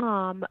my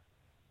mom,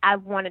 I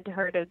wanted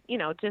her to,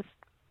 just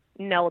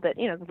know that,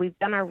 we've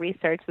done our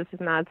research. This is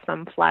not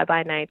some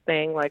fly-by-night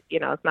thing. Like,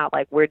 it's not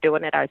like we're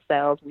doing it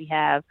ourselves. We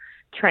have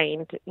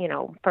trained,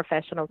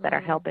 professionals that are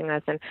helping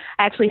us. And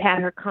I actually had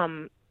her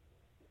come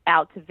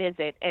out to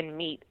visit and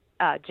meet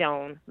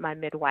Joan, my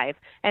midwife,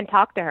 and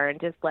talk to her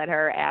and just let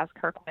her ask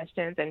her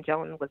questions. And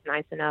Joan was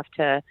nice enough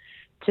to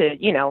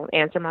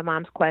answer my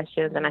mom's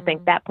questions. And I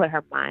think that put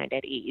her mind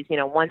at ease.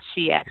 Once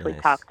she actually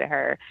talked to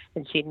her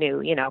and she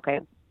knew, okay,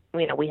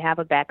 we have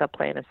a backup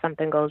plan. If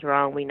something goes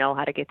wrong, we know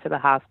how to get to the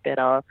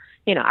hospital.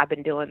 I've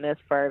been doing this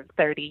for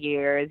 30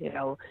 years,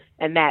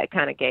 and that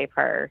kind of gave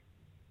her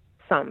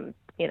some,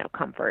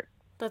 comfort.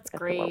 That's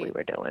great. What we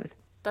were doing.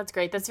 That's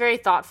great. That's very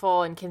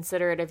thoughtful and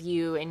considerate of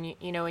you and,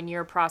 in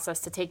your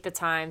process to take the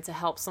time to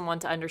help someone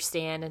to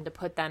understand and to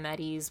put them at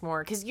ease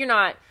more. Because you're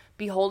not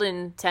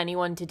beholden to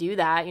anyone to do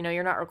that.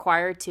 You're not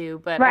required to.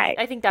 But right.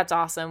 I think that's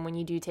awesome when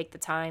you do take the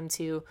time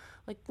to,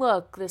 like,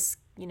 look, this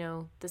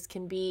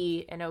can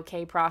be an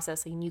okay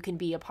process and you can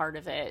be a part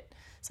of it.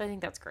 So I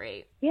think that's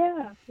great.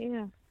 Yeah.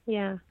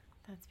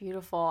 That's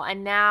beautiful.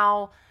 And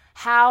now,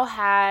 how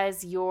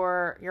has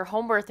your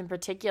home birth in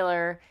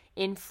particular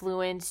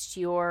influenced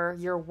your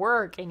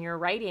work and your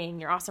writing,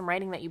 your awesome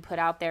writing that you put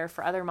out there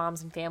for other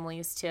moms and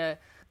families to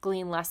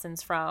glean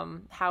lessons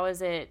from? How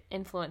has it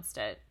influenced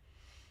it?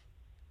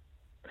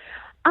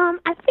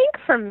 I think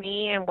for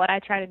me and what I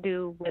try to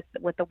do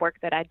with the work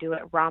that I do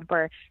at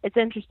Romper, it's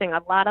interesting.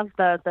 A lot of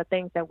the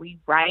things that we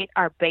write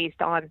are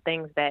based on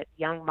things that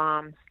young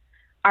moms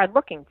are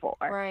looking for.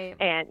 Right.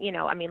 And,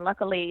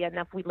 luckily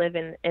enough, we live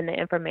in the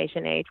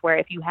information age where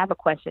if you have a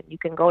question, you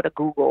can go to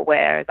Google,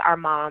 whereas our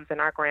moms and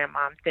our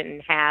grandmoms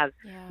didn't have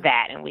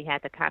that. And we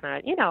had to kind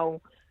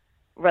of,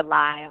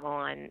 rely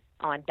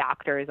on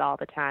doctors all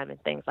the time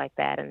and things like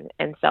that.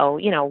 And so,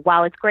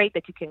 while it's great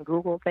that you can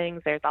Google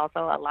things, there's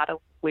also a lot of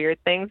weird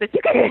things that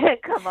you can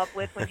come up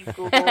with when you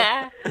Google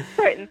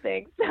certain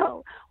things.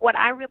 So what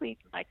I really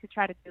like to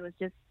try to do is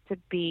just to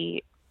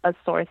be a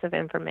source of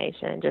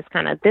information, just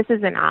kind of, this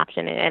is an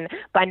option. And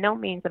by no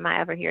means am I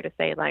ever here to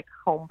say like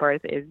home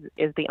birth is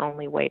the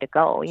only way to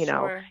go.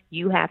 Sure.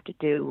 You have to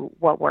do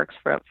what works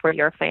for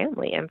your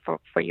family and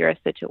for your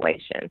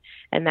situation.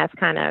 And that's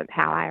kind of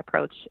how I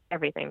approach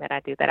everything that I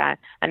do, that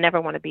I never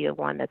want to be the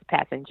one that's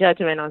passing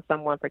judgment on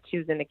someone for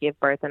choosing to give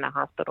birth in a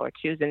hospital or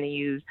choosing to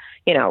use,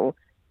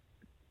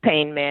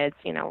 pain meds.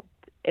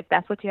 If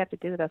that's what you have to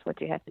do, that's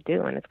what you have to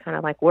do. And it's kind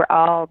of like we're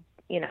all,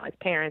 as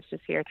parents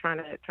just here trying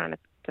to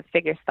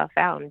figure stuff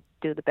out and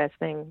do the best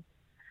thing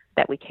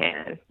that we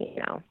can,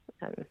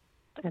 and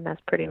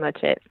that's pretty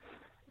much it.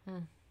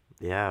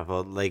 Yeah,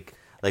 well, like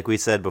we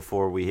said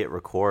before we hit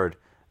record,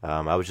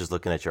 I was just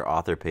looking at your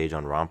author page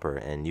on Romper,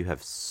 and you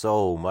have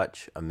so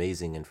much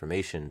amazing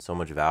information, so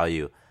much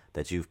value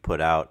that you've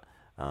put out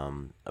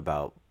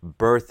about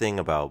birthing,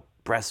 about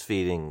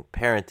breastfeeding,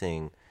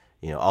 parenting,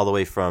 all the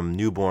way from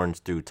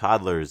newborns through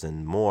toddlers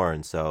and more.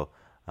 And so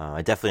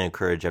I definitely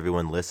encourage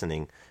everyone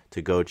listening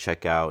to go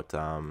check out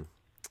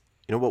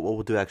what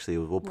we'll do actually,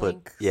 we'll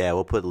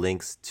put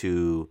links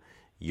to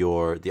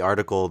the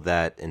article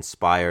that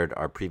inspired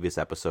our previous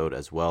episode,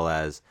 as well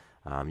as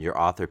your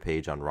author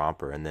page on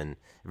Romper. And then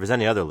if there's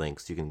any other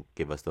links, you can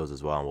give us those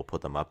as well, and we'll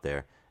put them up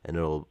there. And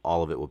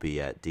all of it will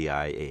be at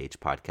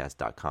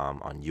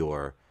diahpodcast.com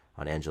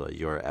on Angela,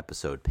 your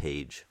episode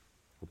page.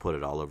 We'll put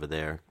it all over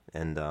there.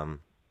 And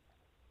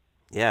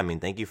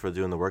thank you for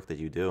doing the work that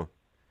you do.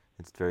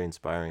 It's very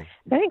inspiring.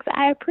 Thanks.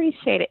 I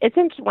appreciate it. It's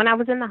interesting. When I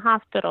was in the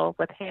hospital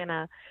with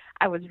Hannah,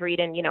 I was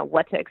reading,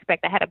 what to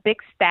expect. I had a big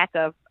stack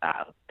of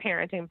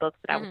parenting books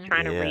that I was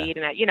trying to read.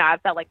 And, I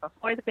felt like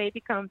before the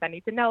baby comes, I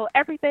need to know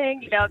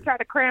everything, try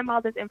to cram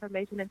all this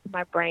information into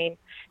my brain.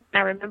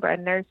 And I remember a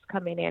nurse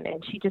coming in,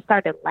 and she just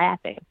started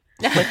laughing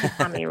when she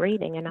saw me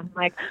reading. And I'm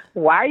like,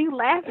 why are you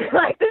laughing?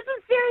 Like, this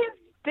is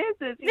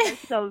serious business.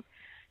 So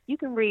you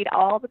can read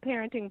all the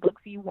parenting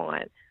books you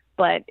want,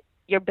 but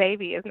your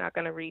baby is not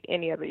going to read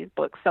any of these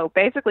books. So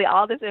basically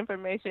all this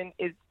information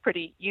is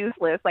pretty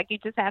useless. Like, you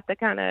just have to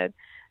kind of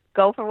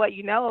go for what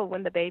you know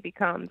when the baby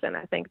comes. And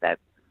I think that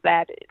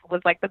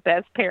was like the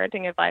best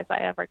parenting advice I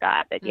ever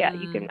got. That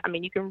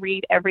you can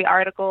read every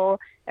article,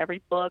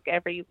 every book,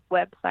 every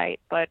website,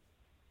 but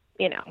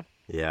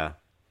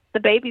the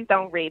babies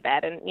don't read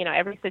that. And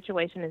every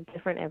situation is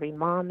different. Every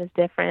mom is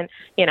different.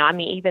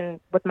 Even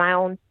with my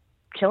own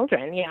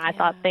children, I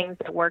thought things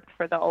that worked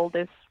for the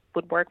oldest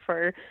would work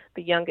for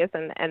the youngest,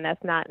 and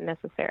that's not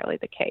necessarily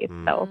the case.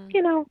 So,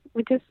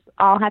 we just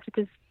all have to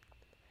just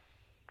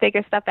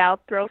figure stuff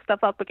out, throw stuff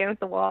up against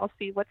the wall,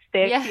 see what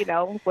sticks,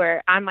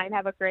 where I might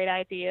have a great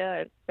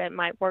idea that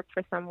might work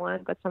for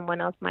someone, but someone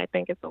else might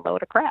think it's a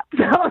load of crap.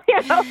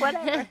 So,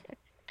 whatever.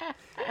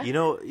 You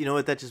know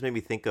what that just made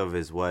me think of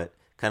is what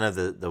kind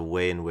of the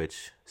way in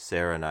which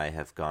Sarah and I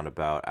have gone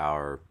about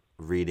our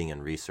reading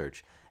and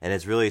research. And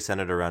it's really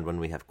centered around when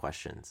we have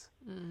questions.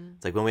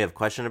 It's like when we have a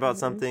question about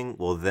something,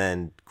 we'll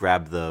then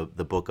grab the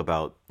book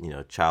about,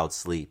 child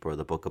sleep, or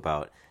the book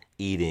about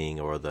eating,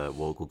 or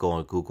we'll go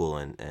on Google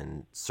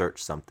and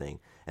search something.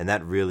 And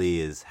that really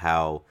is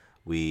how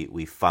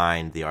we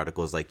find the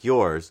articles like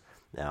yours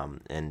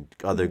and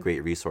other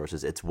great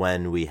resources. It's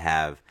when we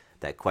have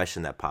that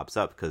question that pops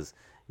up, because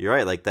you're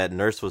right, like that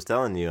nurse was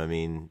telling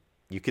you,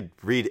 you could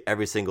read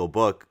every single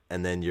book,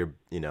 and then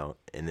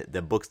and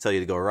the books tell you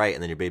to go right,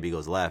 and then your baby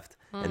goes left.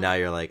 And now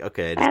you're like,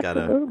 okay, I just got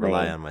to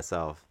rely on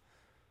myself.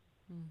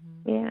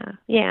 Yeah.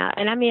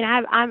 And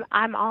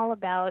I'm all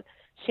about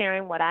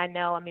sharing what I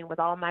know. With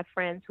all my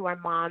friends who are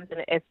moms.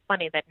 And it's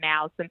funny that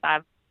now, since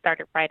I've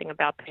started writing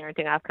about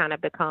parenting, I've kind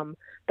of become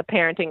the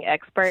parenting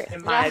expert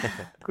in my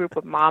group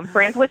of mom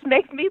friends, which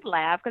makes me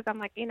laugh, because I'm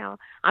like,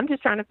 I'm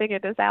just trying to figure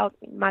this out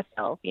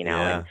myself,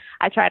 and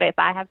I try to, if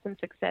I have some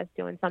success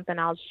doing something,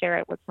 I'll share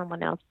it with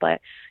someone else.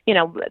 But,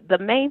 the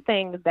main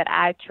thing that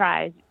I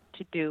try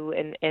to do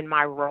in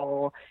my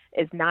role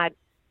is not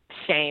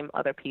shame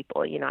other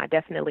people. I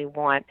definitely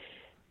want,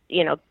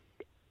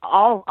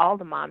 all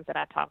the moms that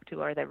I talk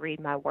to or that read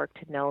my work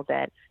to know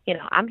that,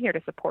 I'm here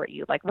to support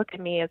you. Like, look at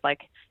me as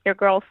like your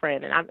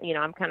girlfriend, and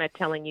I'm kind of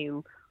telling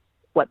you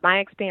what my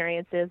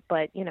experience is,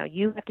 but,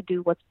 you have to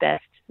do what's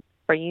best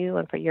for you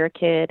and for your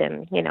kid,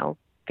 and,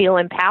 feel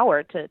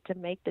empowered to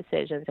make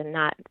decisions and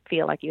not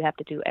feel like you have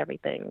to do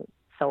everything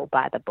so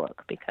by the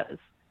book, because,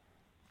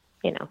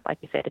 like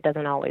you said, it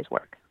doesn't always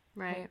work.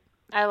 Right.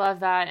 I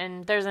love that.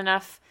 And there's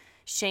enough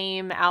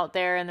shame out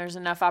there, and there's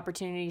enough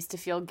opportunities to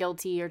feel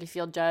guilty or to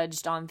feel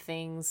judged on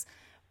things,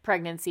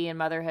 pregnancy and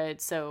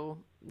motherhood. So,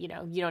 you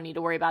don't need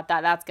to worry about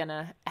that. That's going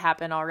to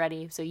happen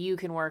already. So you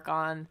can work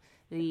on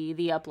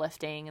the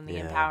uplifting and the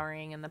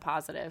empowering and the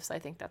positive. So I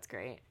think that's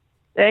great.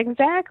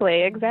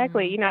 Exactly.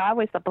 I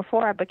always thought,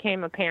 before I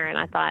became a parent,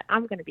 I thought,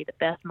 I'm going to be the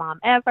best mom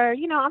ever.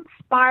 I'm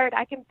smart.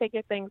 I can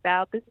figure things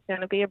out. This is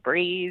going to be a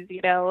breeze,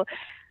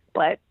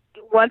 but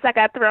once I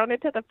got thrown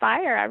into the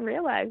fire, I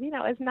realized,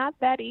 it's not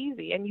that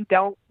easy, and you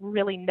don't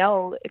really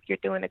know if you're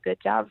doing a good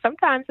job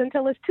sometimes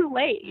until it's too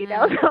late,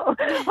 So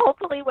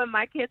hopefully when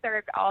my kids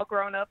are all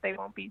grown up, they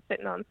won't be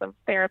sitting on some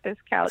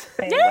therapist couch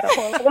saying what a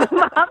horrible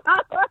mom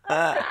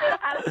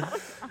I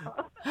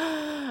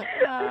don't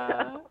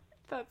know.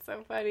 That's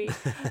so funny.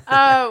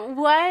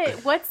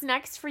 What's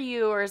next for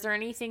you, or is there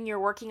anything you're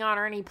working on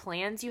or any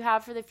plans you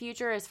have for the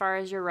future as far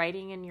as your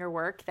writing and your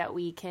work that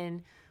we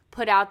can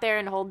put out there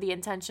and hold the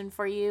intention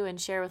for you and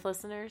share with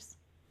listeners?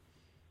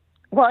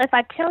 Well, if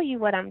I tell you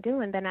what I'm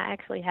doing, then I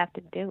actually have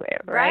to do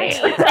it, right?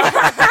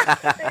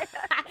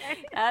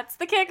 That's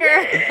the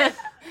kicker.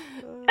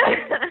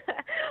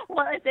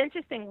 Well, it's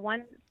interesting.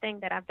 One thing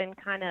that I've been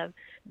kind of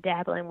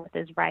dabbling with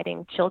is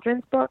writing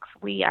children's books.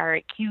 We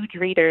are huge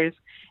readers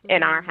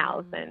in our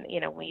house, and,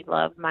 we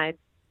love, my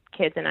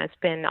kids and I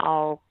spend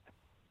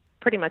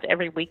pretty much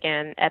every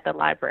weekend at the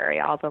library.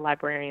 All the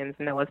librarians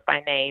know us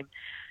by name.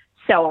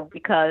 So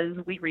because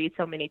we read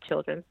so many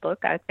children's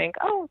books, I think,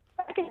 I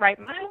can write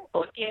my own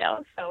book,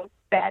 So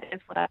that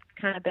is what I've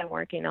kind of been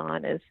working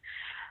on, is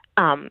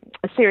a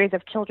series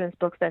of children's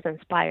books that's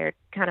inspired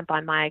kind of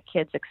by my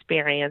kids'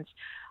 experience.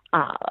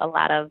 A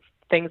lot of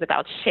things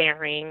about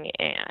sharing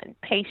and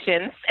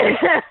patience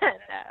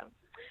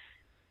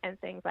and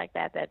things like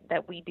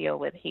that we deal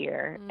with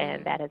here,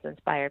 and that has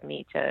inspired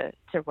me to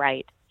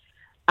write.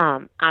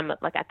 I'm,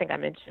 like I think I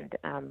mentioned,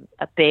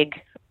 a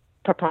big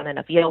proponent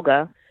of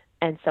yoga.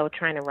 And so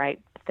trying to write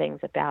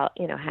things about,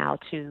 how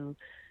to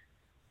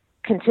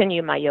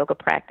continue my yoga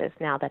practice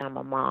now that I'm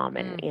a mom,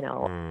 and,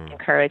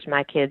 encourage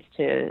my kids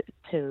to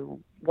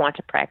want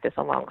to practice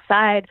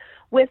alongside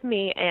with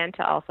me, and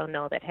to also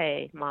know that,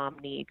 hey, mom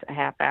needs a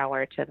half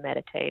hour to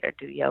meditate or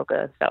do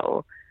yoga,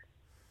 so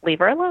leave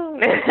her alone.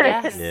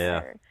 Yes.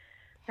 Yeah.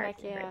 Her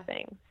favorite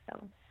thing.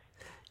 So.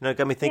 It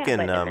got me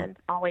thinking.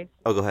 Always.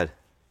 Oh, go ahead.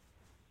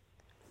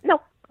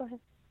 No, go ahead.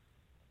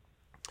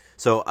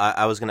 So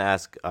I was going to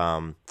ask,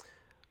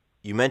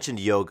 you mentioned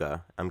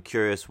yoga. I'm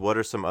curious, what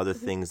are some other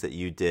things that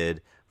you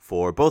did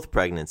for both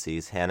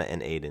pregnancies, Hannah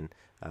and Aiden,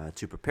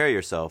 to prepare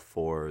yourself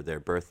for their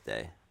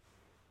birthday?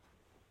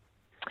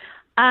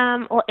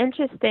 Well,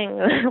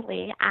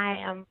 interestingly, I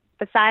am,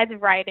 besides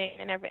writing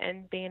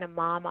and being a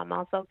mom, I'm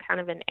also kind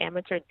of an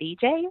amateur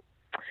DJ. Nice.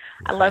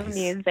 I love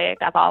music.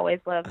 I've always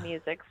loved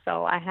music.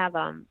 So I have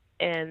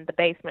in the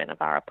basement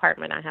of our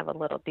apartment, I have a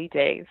little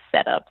DJ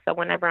set up. So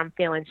whenever I'm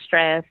feeling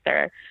stressed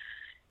or,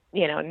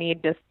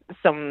 need just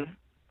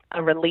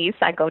a release,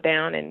 I go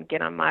down and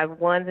get on my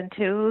ones and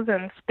twos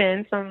and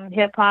spin some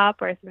hip hop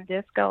or some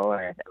disco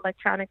or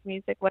electronic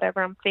music,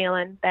 whatever I'm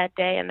feeling that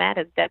day. And that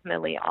has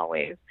definitely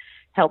always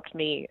helped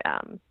me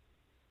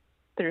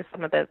through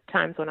some of the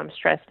times when I'm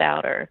stressed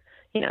out or,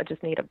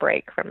 just need a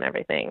break from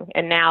everything.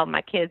 And now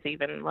my kids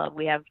even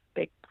we have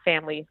big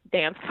family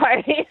dance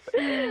parties.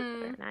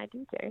 And I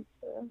DJ.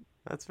 So.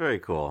 That's very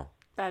cool.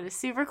 That is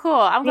super cool.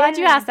 I'm glad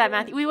you asked that,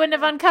 Matthew. We wouldn't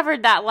have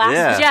uncovered that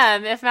last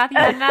gem if Matthew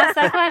hadn't asked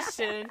that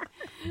question.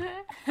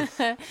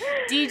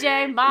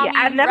 DJ, mommy,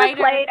 I've never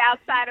writer. played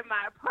outside of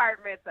my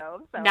apartment,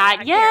 though. So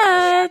Not yet.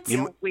 Really,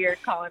 I feel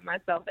weird calling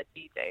myself a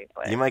DJ.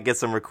 But. You might get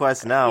some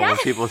requests now when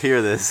people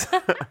hear this.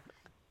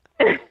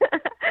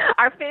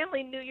 Our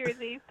family New Year's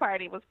Eve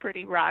party was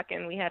pretty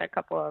rocking. We had a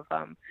couple of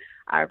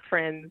our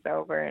friends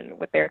over and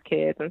with their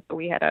kids, and so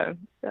we had a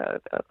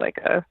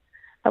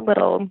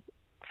little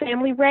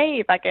family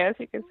rave, I guess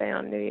you could say,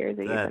 on New Year's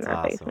Eve in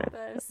our basement.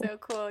 That is so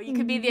cool. You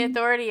could be the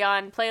authority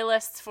on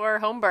playlists for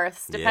home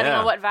births, depending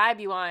on what vibe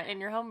you want in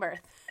your home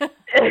birth.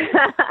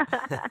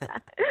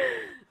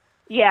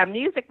 Yeah,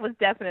 music was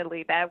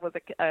definitely, that was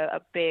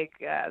a big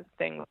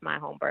thing with my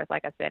home birth.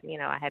 Like I said,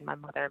 I had my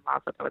mother-in-law,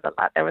 so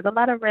there was a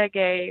lot of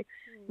reggae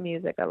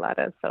music, a lot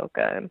of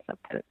soca and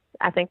stuff.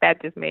 I think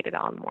that just made it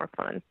all more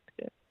fun.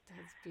 That's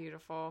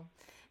beautiful.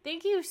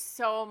 Thank you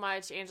so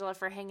much, Angela,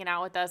 for hanging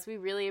out with us. We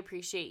really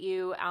appreciate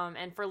you.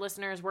 And for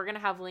listeners, we're going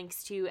to have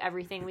links to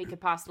everything we could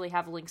possibly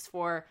have links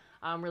for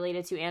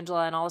related to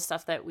Angela and all the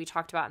stuff that we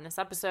talked about in this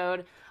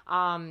episode.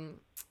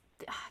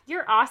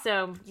 You're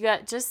awesome.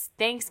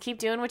 Thanks. Keep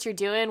doing what you're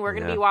doing. We're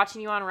going to be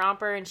watching you on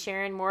Romper and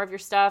sharing more of your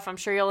stuff. I'm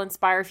sure you'll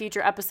inspire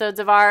future episodes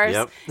of ours.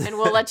 Yep. And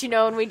we'll let you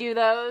know when we do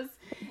those.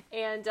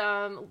 And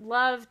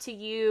love to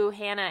you,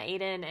 Hannah,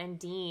 Aiden, and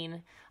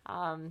Dean.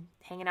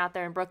 Hanging out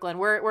there in Brooklyn.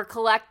 We're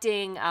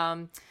collecting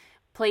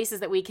places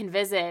that we can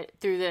visit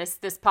through this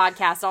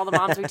podcast, all the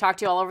moms we talk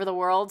to all over the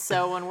world.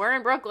 So when we're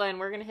in Brooklyn,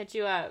 we're going to hit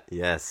you up.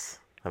 Yes.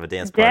 Have a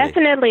dance party.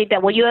 Definitely.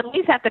 Well, you at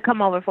least have to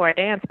come over for a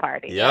dance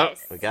party. Yep.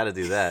 Yes. We got to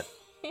do that.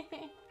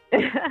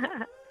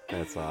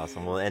 That's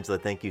awesome. Well, Angela,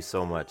 thank you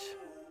so much.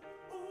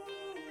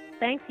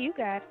 Thanks you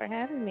guys for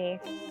having me.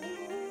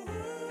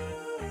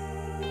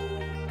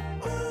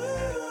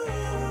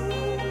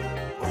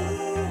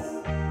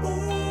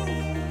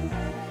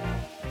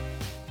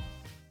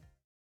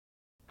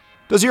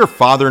 Does your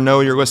father know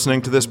you're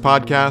listening to this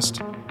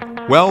podcast?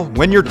 Well,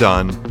 when you're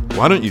done,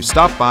 why don't you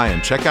stop by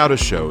and check out a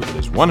show that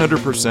is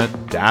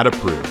 100% dad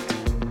approved,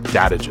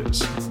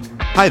 Dadages.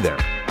 Hi there,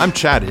 I'm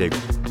Chad Higgle.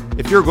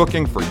 If you're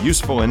looking for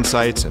useful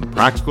insights and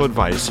practical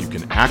advice you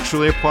can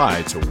actually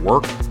apply to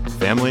work,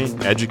 family,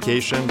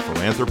 education,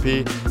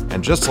 philanthropy,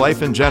 and just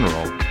life in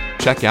general,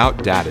 check out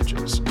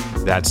Dadages.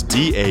 That's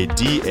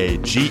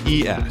DADAGES,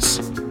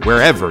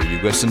 wherever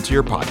you listen to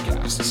your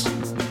podcasts.